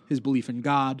Superman, his belief in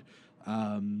God.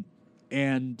 And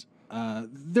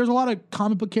there's a lot of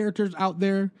comic book characters out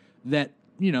there that,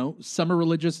 some are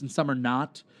religious and some are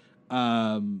not.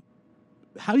 How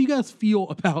do you guys feel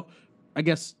about, I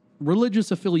guess, religious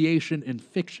affiliation in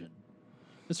fiction?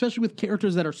 Especially with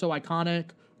characters that are so iconic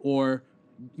or,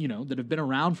 that have been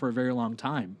around for a very long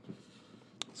time.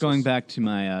 Going back to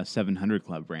my 700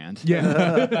 Club rant.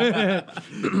 Yeah.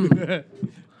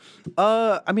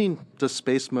 I mean, does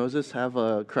Space Moses have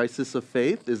a crisis of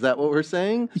faith? Is that what we're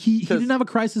saying? He didn't have a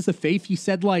crisis of faith. He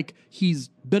said, he's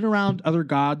been around other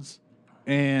gods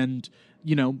and,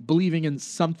 believing in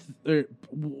something.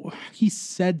 He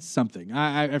said something.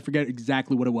 I forget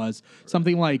exactly what it was.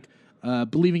 Something like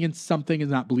believing in something is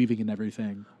not believing in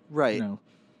everything. Right.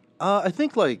 I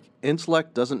think,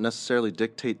 intellect doesn't necessarily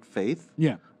dictate faith.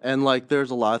 Yeah. And,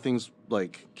 there's a lot of things,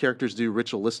 characters do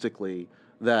ritualistically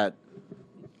that,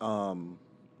 don't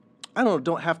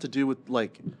have to do with,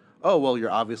 oh, well,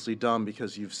 you're obviously dumb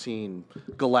because you've seen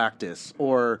Galactus.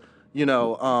 Or,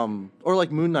 or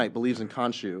Moon Knight believes in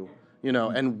Khonshu,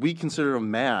 and we consider him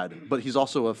mad, but he's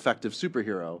also an effective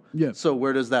superhero. Yeah. So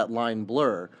where does that line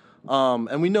blur?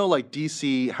 And we know,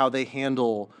 DC, how they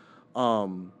handle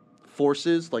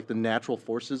forces, the natural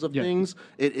forces of things.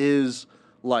 It is,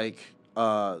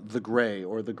 the gray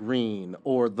or the green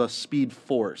or the speed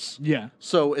force. Yeah.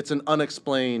 So it's an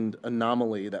unexplained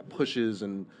anomaly that pushes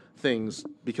and things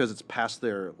because it's past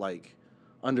their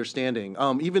understanding.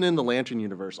 Even in the Lantern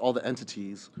universe, all the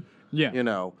entities. Yeah.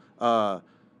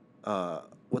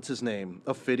 What's his name?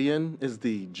 Ophidian is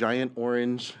the giant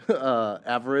orange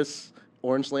avarice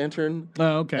orange lantern.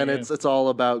 Oh, okay. And it's all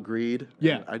about greed.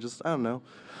 Yeah. I don't know.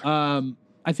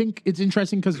 I think it's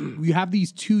interesting because we have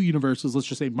these two universes, let's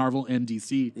just say Marvel and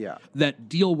DC, that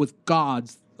deal with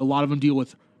gods. A lot of them deal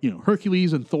with,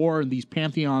 Hercules and Thor and these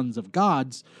pantheons of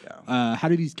gods. Yeah. How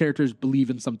do these characters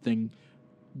believe in something?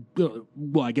 Well,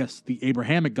 I guess the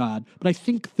Abrahamic God. But I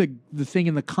think the thing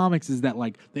in the comics is that,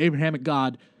 the Abrahamic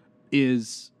God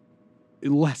is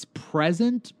less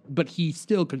present, but he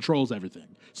still controls everything.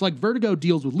 So Vertigo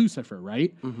deals with Lucifer,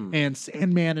 right? Mm-hmm. And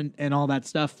Sandman and all that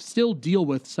stuff still deal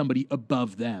with somebody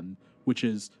above them, which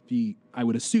is I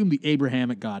would assume the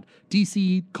Abrahamic God.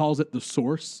 DC calls it the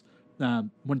Source.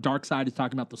 When Darkseid is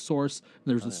talking about the Source,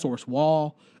 there's the Source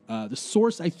Wall. The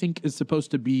Source, I think, is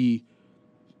supposed to be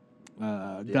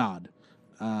God.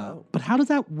 But how does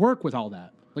that work with all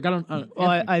that?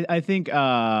 I think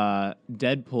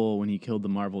Deadpool, when he killed the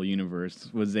Marvel Universe,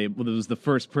 was the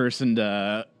first person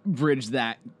to bridge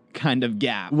that kind of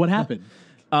gap. What happened?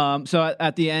 So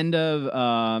at the end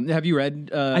of, have you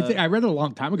read? I read it a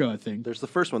long time ago. I think there's the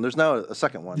first one. There's now a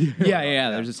second one.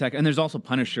 Yeah. There's a second, and there's also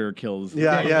Punisher kills.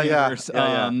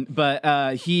 Yeah.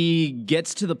 But he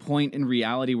gets to the point in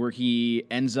reality where he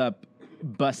ends up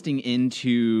busting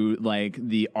into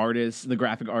the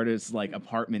graphic artist's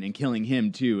apartment and killing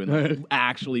him too, and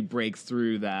actually breaks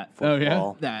through that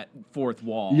fourth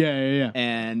wall. Yeah.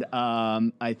 And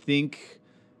I think,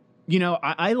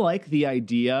 I like the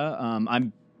idea.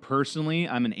 I'm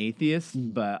an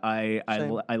atheist, but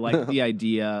I like the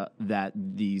idea that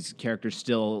these characters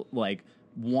still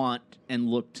want and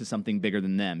look to something bigger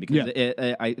than them, because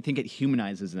I think it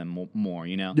humanizes them more.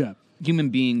 Yeah. Human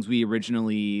beings, we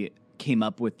originally came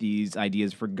up with these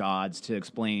ideas for gods to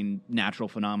explain natural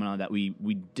phenomena that we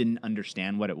didn't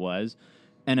understand what it was.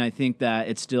 And I think that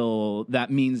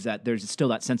that means that there's still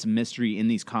that sense of mystery in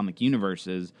these comic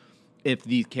universes if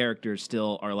these characters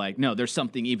still are no, there's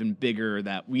something even bigger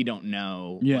that we don't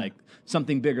know,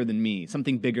 something bigger than me,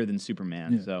 something bigger than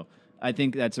Superman. Yeah. So I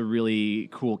think that's a really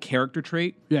cool character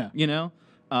trait. Yeah.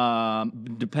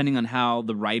 depending on how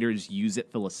the writers use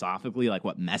it philosophically, like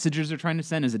what messages they're trying to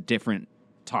send, is a different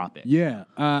topic. Yeah,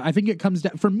 I think it comes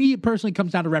down, for me, it personally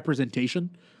comes down to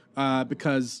representation,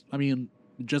 because, I mean,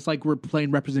 just like we're playing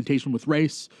representation with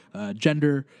race,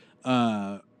 gender,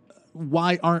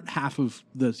 why aren't half of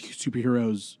the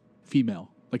superheroes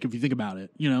female? Like, if you think about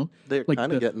it, They're like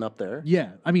kind of getting up there. Yeah,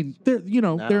 I mean,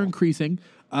 they're increasing,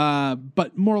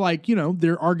 but more like,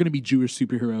 there are going to be Jewish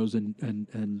superheroes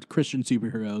and Christian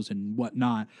superheroes and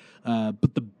whatnot.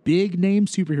 But the big name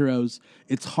superheroes,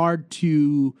 it's hard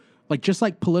to, like, just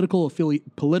like political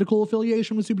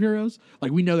affiliation with superheroes.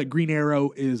 Like, we know that Green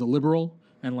Arrow is a liberal,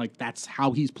 and like that's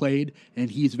how he's played,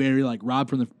 and he's very like rob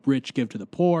from the rich, give to the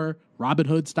poor, Robin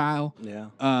Hood style. Yeah.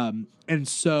 And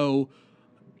so,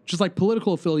 just like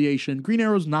political affiliation, Green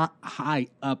Arrow's not high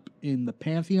up in the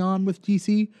pantheon with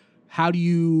DC. How do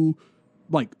you,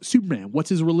 like, Superman, what's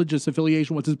his religious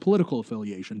affiliation? What's his political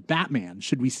affiliation? Batman,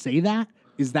 should we say that?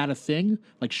 Is that a thing?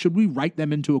 Like, should we write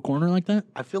them into a corner like that?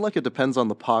 I feel like it depends on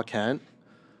the Pa Kent.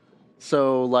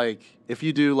 So, like, if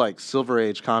you do, like, Silver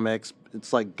Age comics,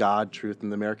 it's like God, Truth,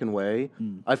 and the American Way.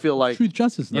 I feel like... Truth,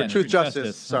 Justice. Yeah, Truth,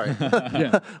 Justice. Sorry.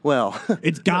 Yeah. Well...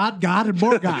 It's God, and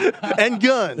more God. and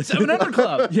guns. 700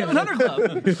 Club. 700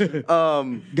 Club.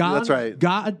 God, That's right.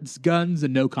 God's, guns,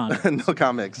 and no comics. No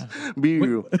comics.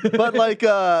 But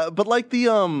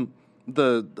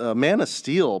the Man of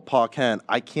Steel, Pa Kent,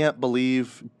 I can't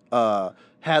believe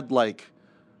had like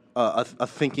a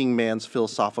thinking man's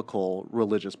philosophical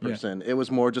religious person. It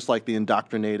was more just like the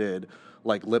indoctrinated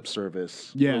like lip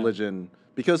service religion.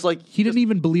 Because like he didn't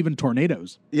even believe in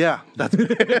tornadoes. Yeah, that's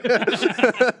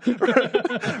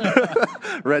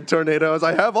red tornadoes.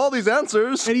 I have all these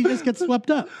answers, and he just gets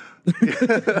swept up.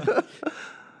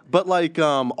 But like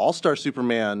All-Star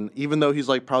Superman, even though he's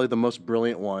like probably the most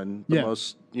brilliant one, the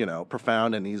most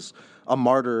profound, and he's a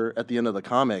martyr at the end of the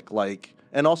comic, like,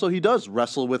 and also he does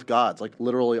wrestle with gods, like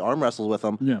literally arm wrestle with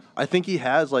them. Yeah, I think he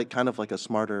has like kind of like a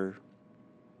smarter,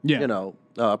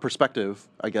 perspective.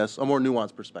 I guess a more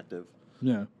nuanced perspective.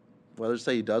 Yeah. Whether to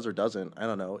say he does or doesn't, I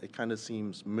don't know. It kind of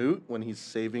seems moot when he's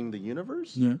saving the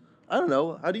universe. Yeah. I don't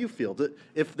know. How do you feel?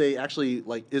 If they actually,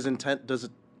 like, is intent, does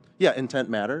it, intent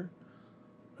matter?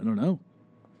 I don't know.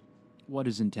 What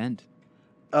is intent?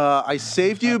 I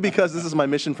saved you because this is my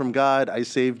mission from God. I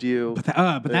saved you.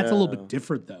 But that's a little bit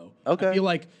different, though. Okay. I feel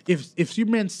like if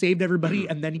Superman saved everybody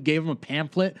and then he gave him a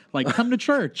pamphlet, like, come to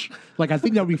church, like, I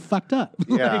think that would be fucked up.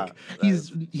 Yeah. Like,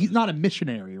 he's not a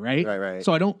missionary, right? Right.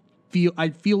 So I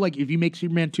feel like if you make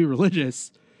Superman too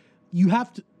religious,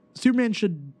 Superman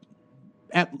should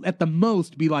at the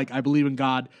most be like, I believe in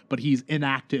God, but he's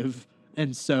inactive,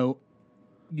 and so,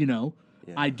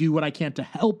 I do what I can to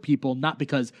help people, not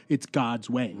because it's God's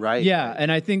way. Right. Yeah,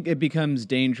 and I think it becomes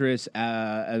dangerous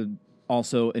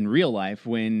also in real life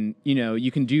when,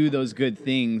 you can do those good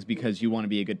things because you want to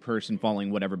be a good person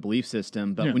following whatever belief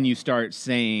system, but when you start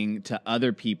saying to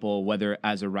other people, whether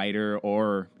as a writer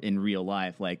or in real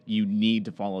life, like, you need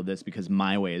to follow this because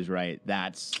my way is right,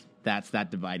 that's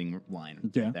that dividing line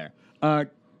right there.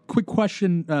 Quick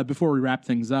question before we wrap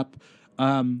things up.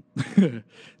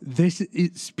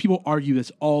 People argue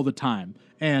this all the time,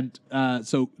 and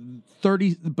so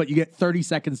 30, but you get 30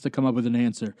 seconds to come up with an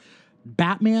answer.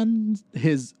 Batman,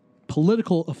 his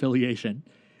political affiliation,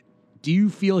 do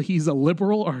you feel he's a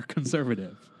liberal or a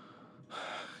conservative?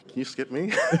 Can you skip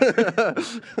me?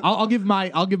 I'll give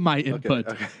my input.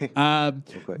 Okay. I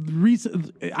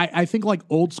think like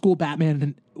old school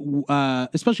Batman,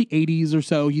 especially 80s or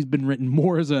so, he's been written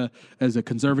more as a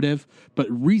conservative. But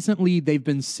recently they've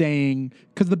been saying,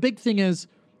 because the big thing is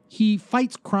he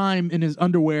fights crime in his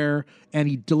underwear and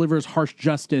he delivers harsh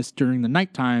justice during the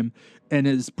nighttime. And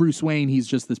as Bruce Wayne, he's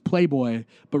just this playboy.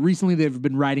 But recently they've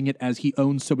been writing it as he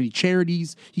owns so many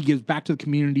charities. He gives back to the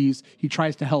communities. He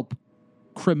tries to help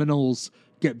criminals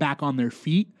get back on their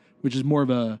feet, which is more of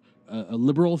a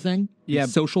liberal thing. Yeah,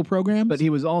 social programs. But he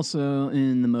was also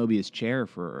in the Mobius chair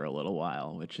for a little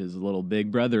while, which is a little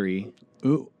big brothery.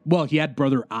 Ooh. Well, he had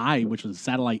Brother Eye, which was a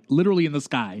satellite literally in the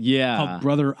sky. Yeah, called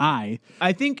Brother Eye.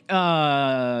 I think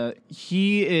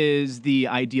he is the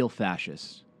ideal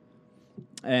fascist.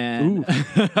 And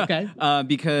okay,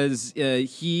 because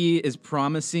he is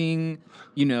promising,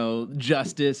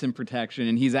 justice and protection,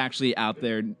 and he's actually out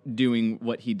there doing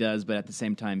what he does. But at the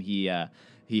same time, he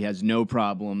has no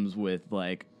problems with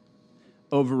like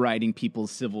overriding people's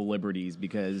civil liberties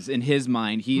because in his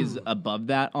mind, he is above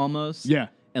that almost. Yeah,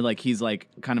 and like he's like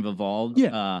kind of evolved.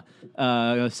 Yeah,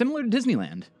 similar to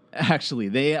Disneyland. Actually,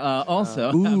 they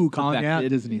also calling out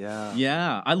Disney.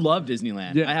 Yeah, I love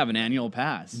Disneyland. Yeah. I have an annual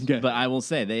pass, but I will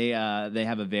say they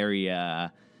have a very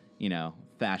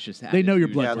fascist. They know your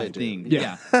blood Yeah, type. they do. Thing.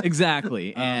 Yeah.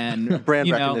 Exactly. And Brand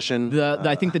you know, recognition.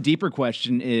 I think the deeper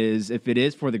question is if it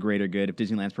is for the greater good, if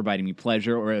Disneyland's providing me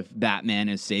pleasure, or if Batman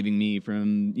is saving me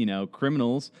from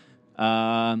criminals.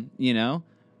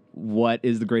 What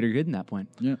is the greater good in that point?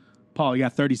 Yeah. Paul, you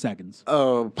got 30 seconds.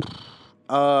 I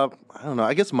don't know.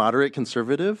 I guess moderate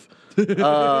conservative,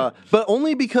 but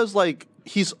only because like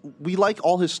we like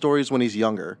all his stories when he's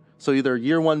younger. So either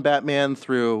year one Batman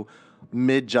through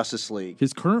mid Justice League.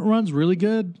 His current run's really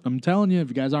good. I'm telling you, if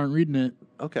you guys aren't reading it,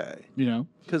 Okay.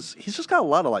 Because he's just got a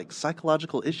lot of like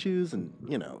psychological issues, and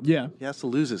Yeah. he has to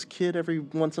lose his kid every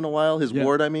once in a while. His Yeah.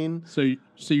 ward, I mean. So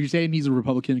you're saying he's a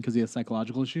Republican because he has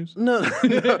psychological issues? No,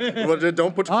 well,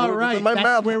 don't put All words right, in my that's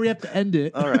mouth. where we have to end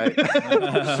it. All right.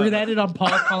 We're gonna end it on Paul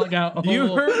calling out. A You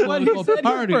whole heard what he political said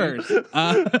party. first.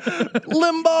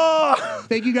 Limbaugh.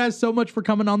 Thank you guys so much for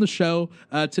coming on the show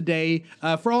today.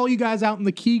 For all you guys out in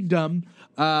the KEEGdom,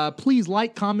 please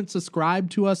like, comment,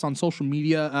 subscribe to us on social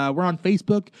media. We're on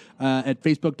Facebook at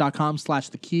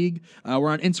facebook.com/thekeeg. We're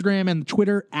on Instagram and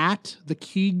Twitter at the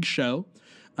KEEG Show.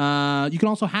 You can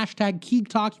also hashtag KEEG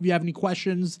Talk if you have any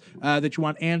questions that you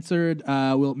want answered.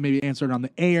 We'll maybe answer it on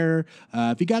the air.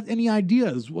 If you got any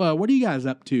ideas, what are you guys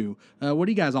up to? What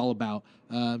are you guys all about?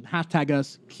 Hashtag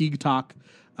us, KEEG Talk.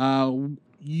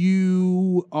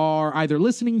 You are either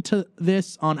listening to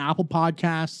this on Apple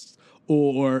Podcasts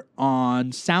or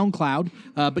on SoundCloud,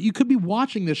 but you could be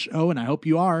watching this show, and I hope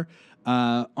you are,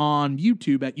 on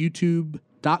YouTube at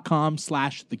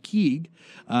youtube.com/thekeeg.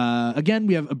 Again,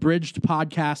 we have abridged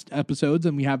podcast episodes,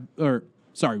 and we have the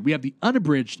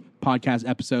unabridged podcast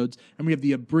episodes, and we have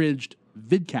the abridged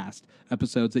vidcast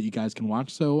episodes that you guys can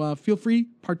watch. So feel free,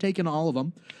 partake in all of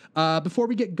them. Before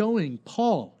we get going,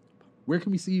 Paul, where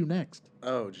can we see you next?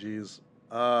 Oh, geez.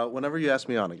 Whenever you ask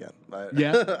me on again.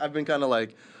 Yeah? I've been kind of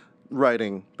like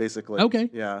writing, basically. Okay.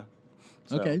 Yeah.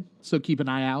 So. Okay, so keep an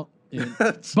eye out.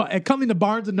 But coming to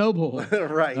Barnes & Noble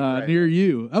right. near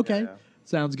you. Okay, Yeah.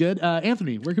 sounds good.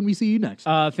 Anthony, where can we see you next?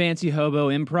 Fancy Hobo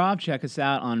Improv. Check us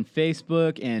out on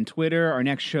Facebook and Twitter. Our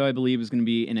next show, I believe, is going to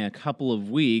be in a couple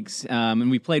of weeks. And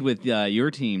we played with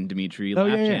your team, Dimitri, Laugh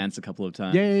Chance, a couple of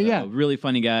times. Yeah. Really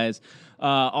funny guys.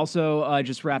 Also, I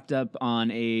just wrapped up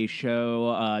on a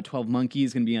show, 12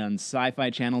 Monkeys, going to be on Sci-Fi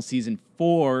Channel. Season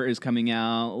 4 is coming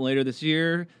out later this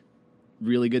year.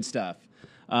 Really good stuff.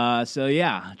 So,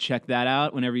 yeah, check that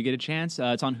out whenever you get a chance.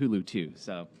 It's on Hulu, too.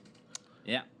 So,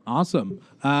 yeah. Awesome.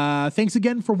 Thanks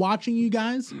again for watching, you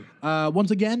guys.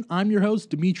 Once again, I'm your host,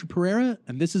 Dimitri Pereira,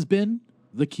 and this has been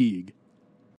The KEEG.